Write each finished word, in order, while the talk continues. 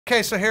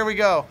Okay, so here we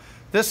go.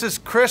 This is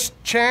Chris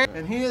Chang,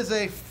 and he is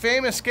a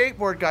famous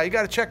skateboard guy. You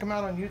got to check him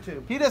out on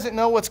YouTube. He doesn't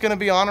know what's going to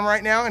be on him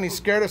right now, and he's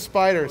scared of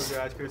spiders. Close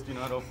your eyes, Chris. Do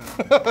not open.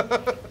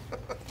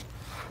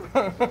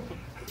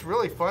 It's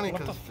really funny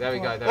because there we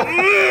go.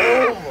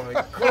 There we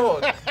go. Oh my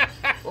god!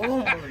 Oh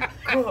my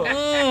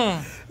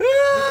god!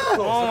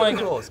 Oh my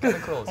god! Get a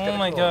claws! Oh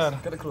my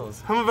god! Get a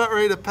claws! I'm about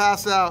ready to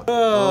pass out.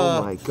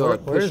 Oh my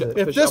god! Where is it?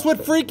 If this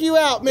would freak you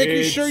out,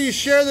 make sure you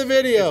share the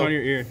video. It's on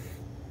your ear.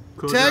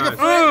 Tag a friend.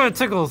 Oh, it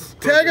tickles.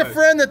 Tag a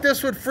friend that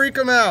this would freak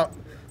them out.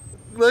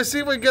 Let's see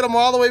if we can get them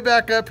all the way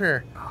back up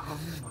here. Oh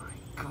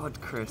my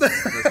god, Chris,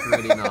 that's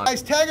really nice.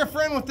 Guys, tag a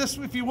friend with this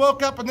if you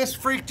woke up and this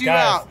freaked you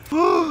out.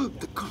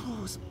 The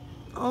claws!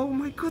 Oh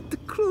my god, the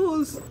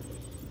claws!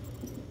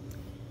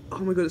 Oh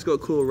my god, it's got a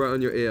claw right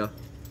on your ear.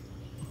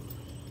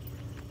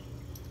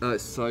 Oh,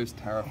 it's so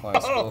terrifying.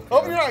 Oh,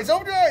 open your eyes!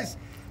 Open your eyes!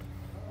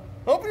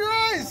 Open your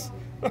eyes!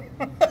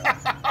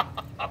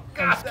 God,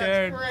 I'm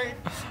scared. That's great.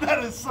 That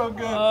is so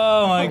good.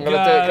 Oh my god! I'm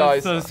gonna do it,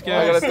 guys. I'm so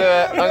scared. I'm gonna do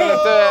it. I'm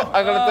gonna do it.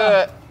 I'm gonna do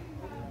it.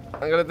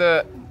 I'm gonna do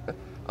it.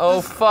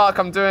 Oh fuck!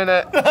 I'm doing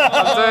it. I'm doing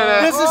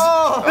it. This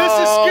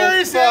is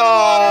scariest animal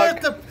on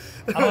earth.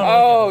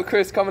 Oh,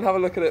 Chris, come and have a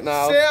look at it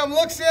now. Sam,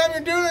 look, Sam,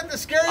 you're doing it. The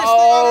scariest thing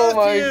Oh on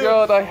my earth to you.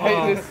 god, I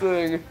hate this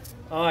thing.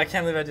 Oh, I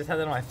can't believe I just had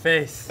that on my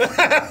face.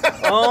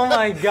 Oh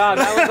my god,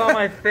 that was on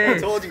my I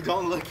face. told you,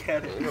 don't look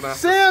at it.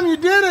 Sam, you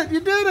did it. You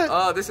did it.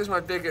 Oh, this is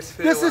my biggest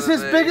fear. This is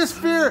his biggest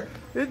fear.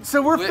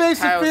 So we're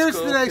facing Reptile fears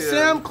today. Scorpion.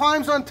 Sam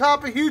climbs on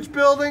top of huge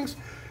buildings,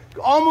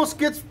 almost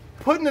gets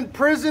put in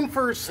prison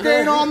for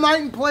staying all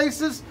night in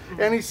places,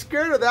 and he's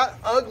scared of that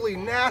ugly,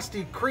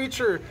 nasty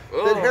creature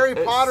that Harry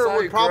Potter so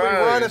would probably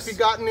run if gross. he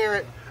got near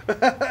it.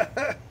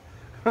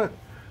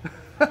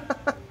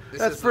 This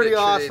That's is pretty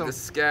literally awesome. the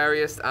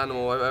scariest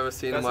animal I've ever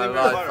seen in That's my even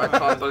life. I better.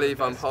 can't believe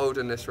I'm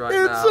holding this right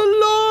It's now.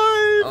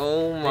 alive!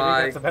 Oh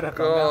my that's a better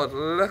god,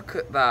 look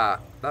at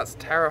that. That's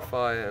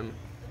terrifying. To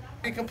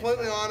be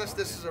completely honest,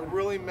 this is a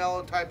really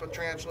mellow type of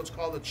tarantula. It's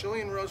called the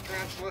Chilean rose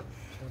tarantula.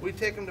 We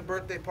take them to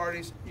birthday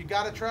parties. You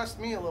got to trust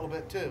me a little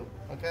bit too,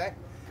 okay?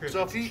 Chris,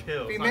 So if he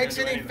chill. It's not makes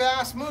gonna do any anything.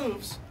 fast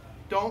moves,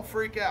 don't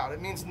freak out.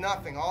 It means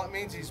nothing. All it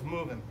means he's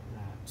moving.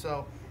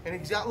 So, and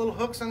he's got little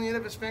hooks on the end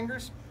of his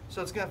fingers,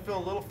 so it's going to feel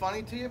a little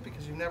funny to you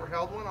because you've never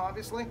held one,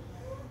 obviously.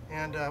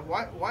 And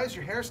why is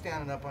your hair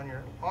standing up on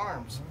your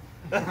arms?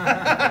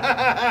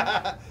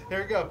 Here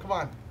we go. Come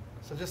on.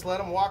 So just let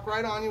him walk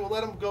right on you. We'll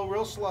let him go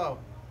real slow.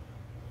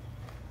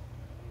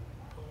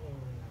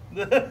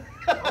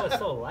 Oh, it's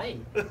so light.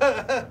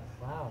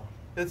 Wow.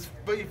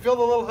 But you feel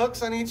the little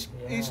hooks on each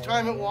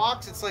time it yeah.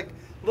 walks. It's like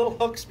little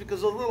hooks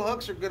because those little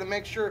hooks are going to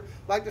make sure,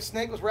 like the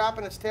snake was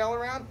wrapping its tail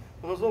around,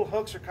 those little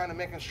hooks are kind of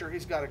making sure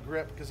he's got a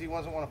grip because he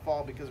doesn't want to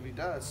fall because if he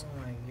does,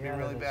 Oh my it'd be god,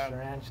 really the bad.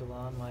 tarantula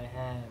on my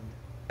hand.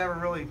 Never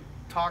really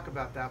talk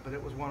about that, but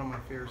it was one of my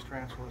fears,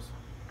 tarantulas.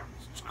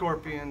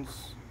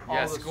 Scorpions. all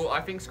Yeah, this-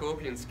 I think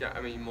scorpions scare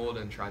me more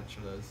than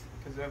tarantulas.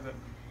 Because they have the...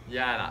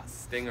 Yeah, that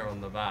stinger on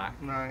the back.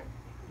 Right.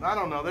 I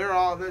don't know. They're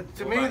all to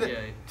What me. about you?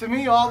 To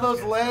me, all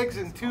those legs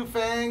and two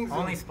fangs.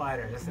 Only and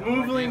spiders. That's the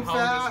moving only thing. Hold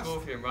the fast.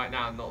 scorpion right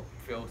now and not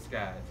feel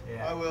scared.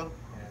 Yeah. I will.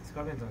 Yeah,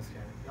 scorpions don't scare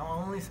me. No,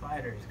 only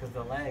spiders, because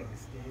the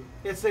legs, dude.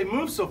 It's they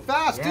move so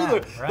fast Yeah, too.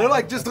 right. They're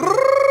like just That's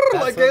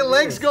like what they it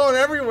legs is. going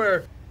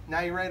everywhere. Now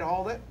you ready to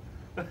hold it?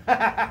 Oh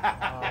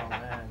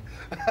man.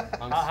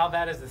 How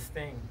bad is the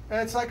sting?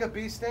 And it's like a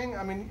bee sting.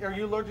 I mean, are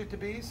you allergic to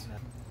bees? No.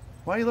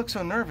 Why do you look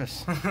so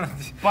nervous?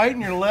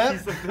 Biting your lip?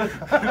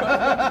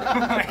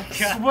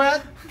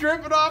 Sweat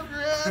dripping off your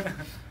head?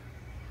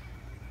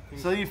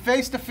 So you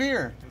faced a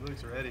fear. It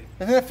looks ready.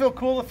 Doesn't it feel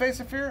cool to face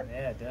a fear?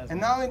 Yeah, it does.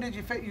 And not only did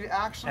you you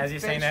actually As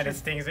you're saying that, it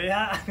stings.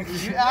 Yeah.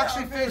 you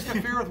actually faced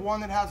a fear with one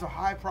that has a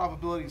high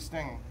probability of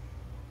stinging.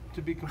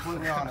 To be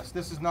completely honest,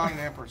 this is not an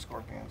emperor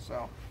scorpion.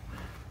 So,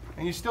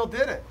 and you still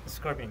did it.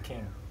 Scorpion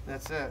King.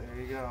 That's it. There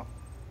you go.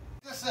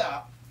 Check this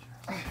out.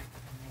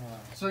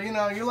 So you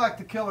know, you're like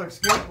the killer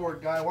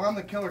skateboard guy. Well, I'm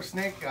the killer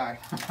snake guy.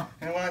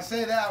 And when I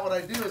say that, what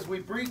I do is we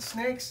breed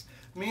snakes.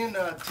 Me and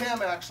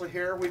Tim actually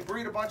here, we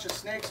breed a bunch of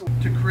snakes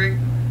to create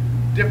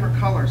different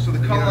colors. So the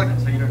color like.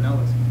 So you don't know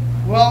this.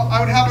 Well, I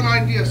would have an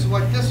idea. So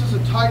like this is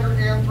a tiger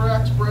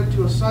anthrax bred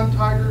to a sun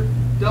tiger,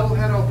 double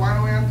head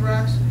albino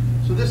anthrax.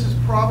 So this is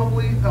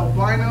probably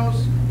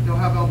albinos. You'll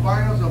have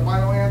albinos,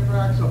 albino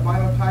anthrax,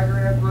 albino tiger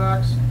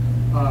anthrax,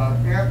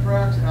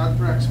 anthrax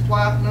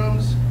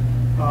platinums.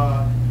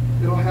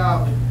 It'll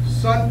have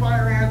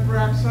sunfire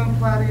anthrax,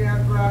 sunplaty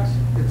anthrax.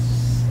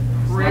 It's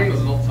crazy.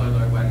 It's like a lotto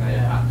though when they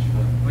hatch.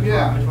 Which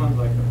one's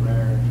like the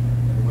rare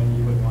and when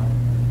you would want?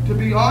 To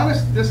be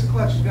honest, this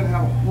collection is going to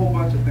have a whole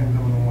bunch of things I'm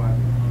going to want.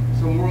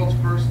 Some world's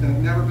first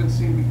and never been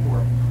seen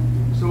before.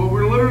 So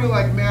we're literally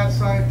like mad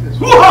scientists.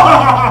 No,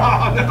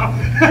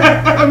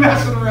 I'm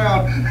messing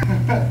around.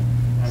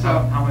 And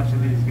how much do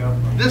these go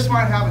for? This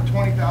might have a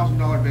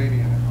 $20,000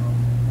 baby in it.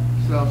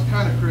 So it's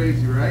kind of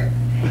crazy, right?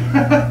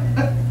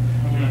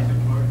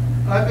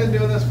 I've been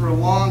doing this for a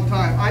long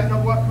time. I know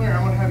what, come here,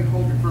 I'm going to have you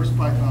hold your first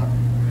python.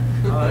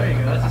 Oh, there you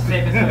go. That's the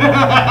safest way.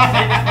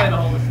 Safest way to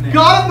hold a snake.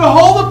 Got him to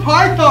hold a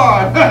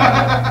python!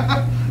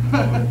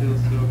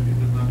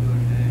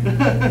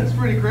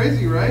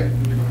 right?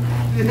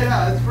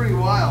 Yeah, it's pretty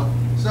wild.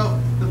 So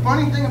the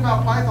funny thing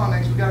about python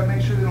eggs, we got to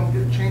make sure they don't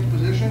get change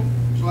position.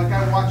 So like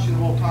I watched you the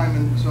whole time,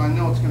 and so I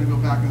know it's going to go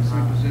back in the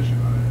same position.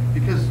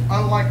 Because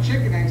unlike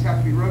chicken eggs have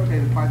to be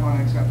rotated, python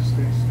eggs have to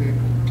stay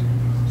stable.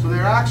 So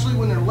they're actually,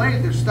 when they're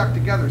laid, they're stuck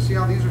together. See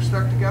how these are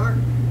stuck together?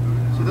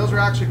 So those are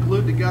actually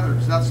glued together,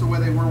 because that's the way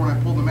they were when I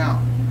pulled them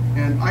out.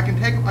 And I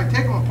take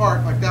them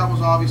apart, like that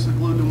was obviously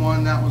glued to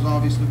one, that was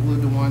obviously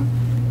glued to one.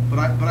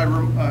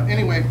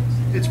 Anyway,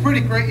 it's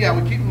pretty great. Yeah,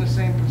 we keep them in the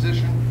same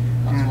position.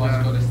 That's why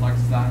it's got this like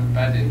sand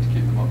bedding to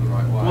keep them up the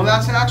right way. Well,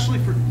 that's actually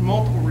for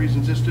multiple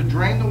reasons. It's to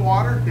drain the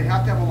water. They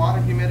have to have a lot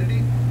of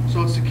humidity.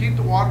 So it's to keep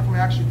the water from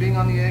actually being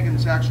on the egg, and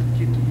it's actually to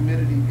keep the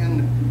humidity in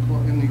the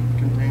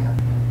container.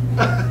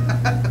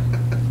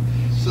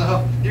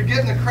 So you're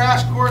getting a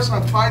crash course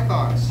on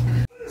pythons.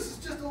 This is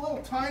just a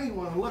little tiny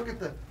one. Look at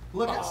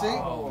see.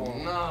 Oh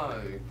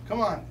no! Come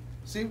on.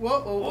 See,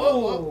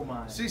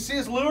 whoa. See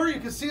his lure? You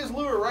can see his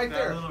lure right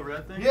there. That little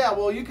red thing? Yeah,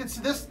 well, you can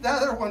see this.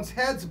 That other one's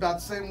head's about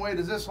the same weight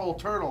as this whole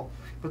turtle,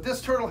 but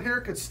this turtle here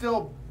could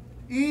still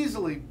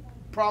easily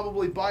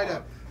probably bite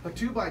a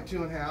 2 by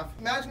 2.5.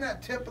 Imagine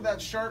that tip of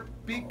that sharp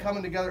beak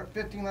coming together at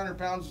 1,500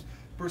 pounds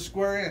per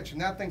square inch,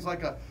 and that thing's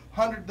like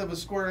 1/100th of a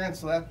square inch.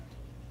 So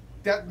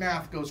that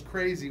math goes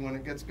crazy when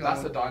it gets going.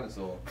 That's a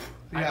dinosaur.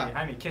 Yeah.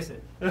 Jaime, kiss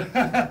it.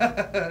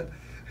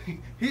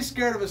 He's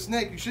scared of a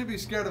snake. You should be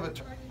scared of a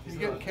turtle. He's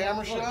getting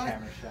camera shy.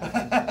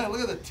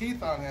 Look at the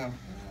teeth on him.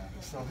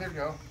 So here you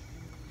go.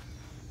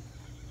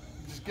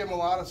 Just give him a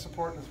lot of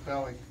support in his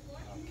belly.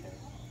 Okay.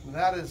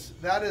 That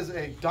is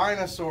a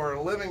dinosaur,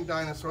 a living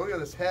dinosaur. Look at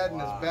his head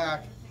and his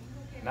back.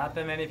 Not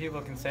that many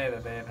people can say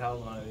that they have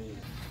held one of these.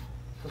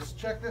 Let's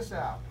check this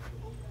out.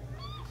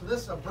 So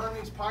this is a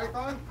Burmese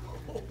python.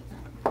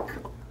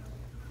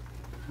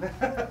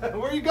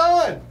 Where are you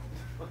going?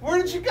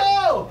 Where did you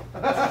go?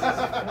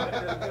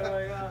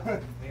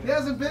 He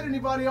hasn't bit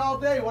anybody all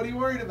day. What are you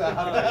worried about?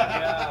 Oh my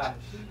gosh.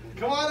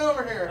 Come on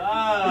over here.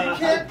 You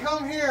can't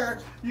come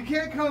here. You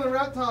can't come to the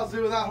reptile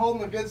zoo without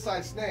holding a good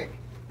sized snake.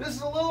 This is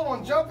a little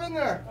one. Jump in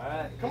there. All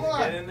right. Come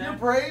on. You're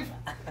brave.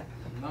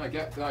 No,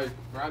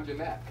 around your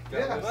neck.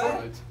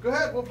 Yeah. Go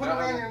ahead. We'll put it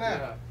around your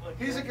neck. Yeah.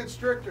 He's a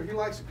constrictor. He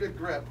likes a good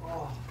grip.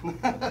 Oh.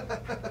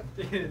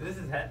 Dude, this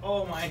is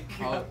oh my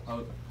god.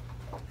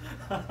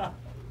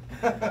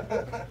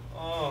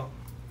 Oh,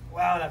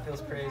 wow, that feels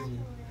crazy.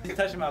 He's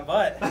touching my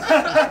butt.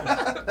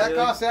 That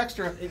costs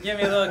extra. He gave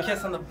me a little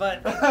kiss on the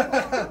butt.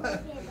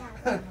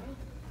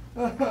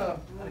 Where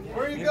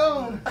are you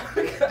going?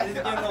 He's getting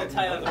a little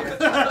tight on here.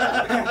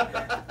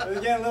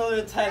 He's getting a little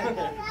bit tight on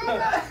here.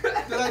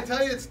 Did I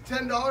tell you it's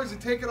 $10 to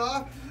take it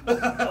off?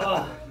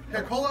 Oh.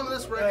 Here, hold on to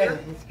this right here.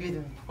 He's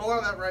squeezing me. Hold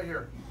on to that right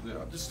here. Yeah.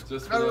 Just for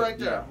cut it the- right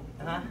there.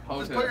 Yeah.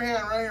 Hold Just it. put your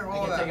hand right here. I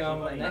Hold can on take it that. on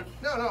my neck.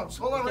 No, just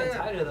hold on right It's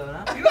here. getting tighter though,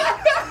 huh? You know-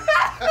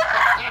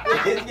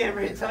 It's getting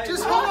very tight.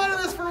 Just hold on to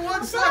this for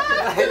 1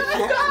 second.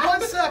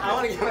 1 second. I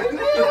want to get my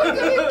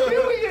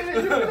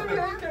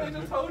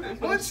Just hold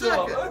it. 1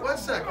 second. 1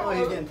 second. Oh,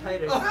 he's getting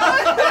tighter.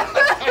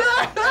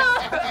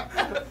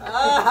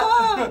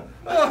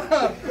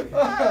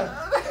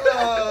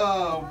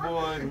 Oh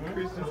boy.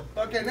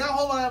 Okay, now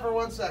hold on for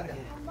 1 second.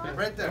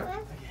 Right there.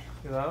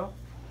 Hello?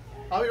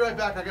 I'll be right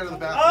back. I go to the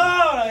bathroom.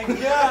 Oh my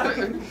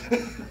god!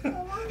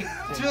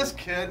 Just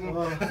kidding.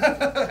 Oh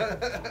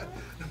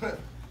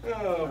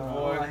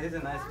boy. Oh, he's a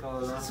nice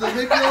fellow though. Does it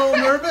make you a little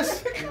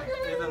nervous?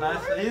 He's a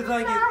nice. He's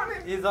like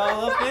he's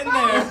all up in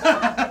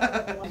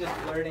there. He's just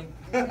flirting.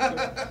 He's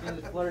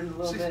just flirting a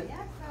little bit.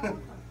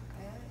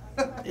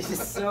 He's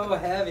just so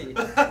heavy.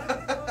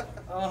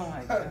 Oh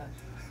my god.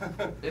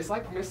 It's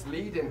like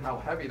misleading how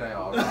heavy they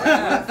are. Right?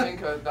 I didn't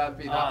think that'd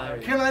be that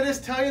heavy. Can I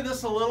just tell you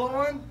this, a little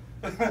one?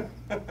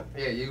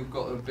 Yeah, you've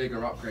got a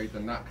bigger upgrade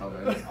than that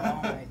coming. Oh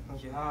my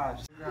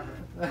gosh.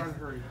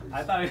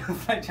 I thought he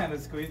was like trying to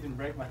squeeze and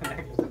break my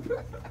neck.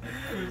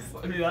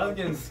 Dude, I was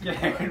getting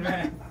scared,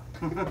 man.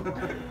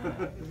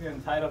 He's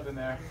getting tied up in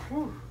there.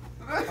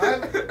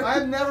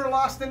 I've never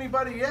lost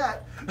anybody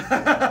yet.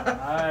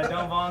 Alright,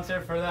 don't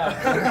volunteer for that.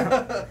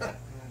 Oh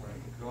my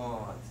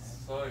god,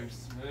 so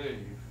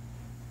smooth.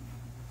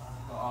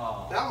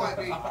 Oh. That might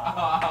be.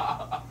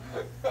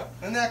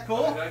 Isn't that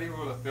cool? I don't even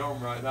want to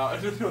film right now. I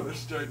just want to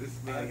show this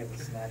I man. get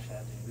to snatch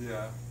that, dude.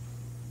 Yeah.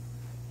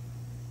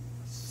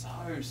 So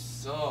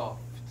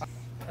soft.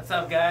 What's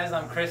up, guys?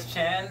 I'm Chris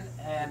Chen,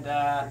 and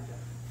I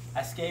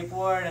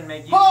skateboard and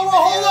make YouTube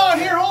Hold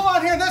videos.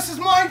 on here. This is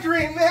my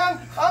dream, man.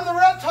 I'm the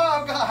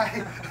reptile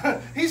guy.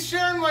 He's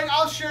sharing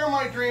I'll share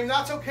my dream.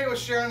 That's okay with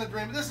sharing the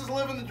dream. But this is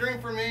living the dream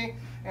for me.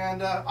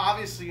 And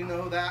obviously you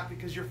know that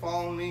because you're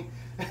following me.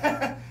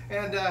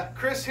 And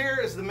Chris here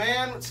is the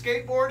man with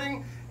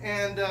skateboarding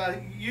and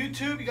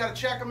YouTube. You got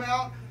to check him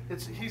out.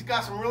 He's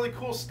got some really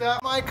cool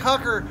stuff. Mike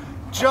Hucker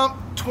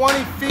jumped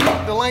 20 feet,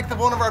 the length of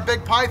one of our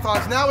big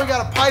pythons. Now we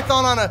got a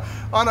python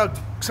on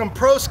some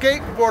pro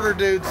skateboarder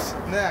dude's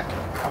neck.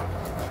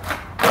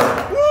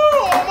 Woo!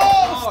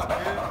 Almost!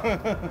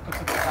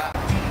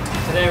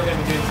 Today we're going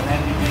to be doing some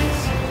NDBs.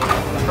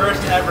 The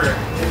first ever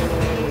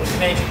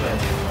snake flip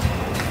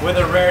with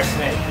a rare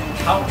snake.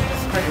 How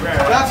pretty rare.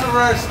 That's a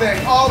rare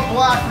snake. All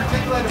black,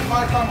 reticulated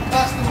python,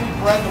 customly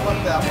bred to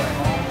look that way.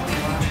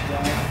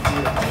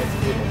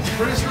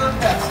 Prehistoric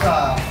Pets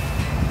style.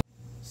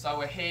 So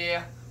we're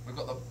here. We've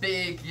got the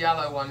big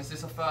yellow one. Is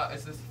this the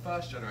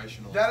first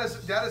generation? Or That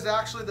is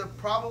actually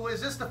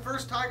is this the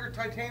first Tiger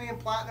Titanium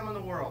Platinum in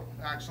the world?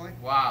 Actually.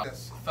 Wow.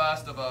 Yes.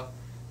 First of a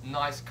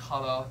nice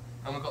color,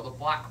 and we've got the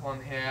black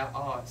one here.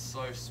 Oh, it's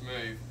so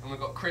smooth. And we've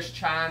got Chris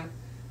Chan,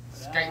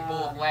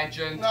 skateboard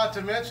legend. Not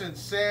to mention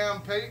Sam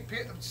Pepper,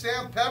 Yeah,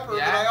 but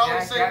I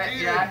always say get it,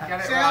 Peter. get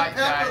it Sam right,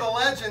 Pepper, Jay. the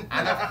legend.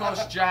 And of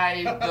course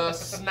Jay, the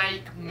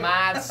snake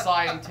mad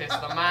scientist,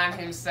 the man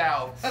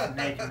himself.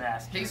 Snake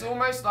master. He's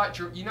almost like,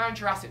 you know in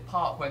Jurassic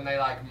Park when they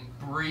like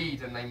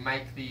breed and they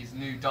make these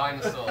new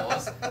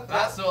dinosaurs?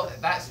 That's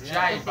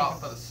Jay, but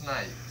for the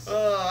snakes.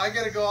 I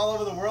gotta go all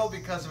over the world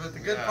because of it. The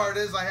good Yeah. part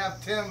is I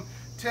have Tim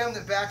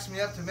that backs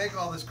me up to make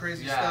all this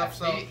crazy stuff.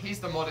 So he's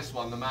the modest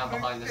one, the man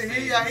behind the scenes.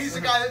 he's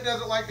the guy that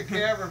doesn't like the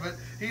camera, but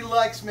he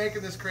likes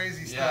making this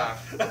crazy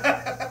stuff.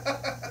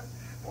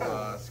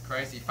 It's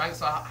crazy. Thanks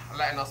for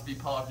letting us be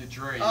part of your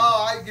dream.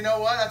 You know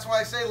what? That's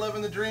why I say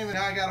living the dream. And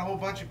now I got a whole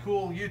bunch of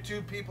cool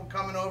YouTube people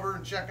coming over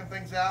and checking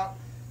things out,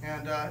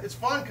 and it's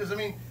fun because I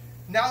mean,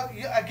 now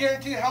I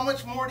guarantee you, how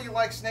much more do you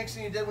like snakes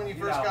than you did when you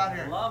first got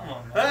here? I love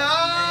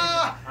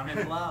them. I'm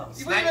in love.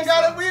 We even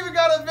got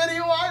a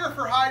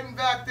videographer hiding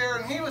back there,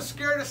 and he was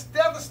scared to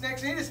death of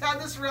snakes, and he just had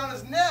this around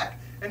his neck,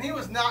 and he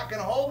was not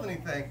going to hold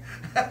anything.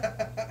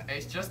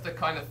 It's just the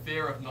kind of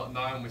fear of not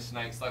knowing with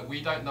snakes. Like,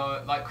 we don't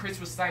know, like Chris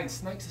was saying,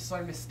 snakes are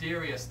so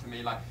mysterious to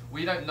me. Like,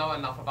 we don't know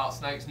enough about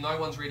snakes. No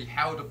one's really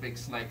held a big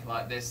snake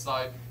like this,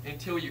 so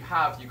until you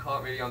have, you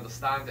can't really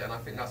understand it, and I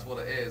think that's what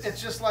it is.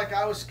 It's just like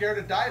I was scared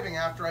of diving.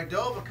 After I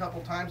dove a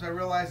couple times, I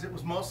realized it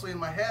was mostly in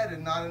my head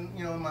and not in,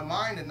 in my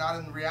mind and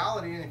not in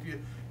reality. And if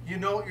you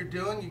know what you're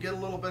doing, you get a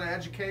little bit of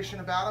education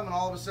about them, and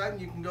all of a sudden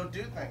you can go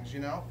do things,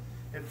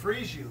 It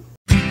frees you.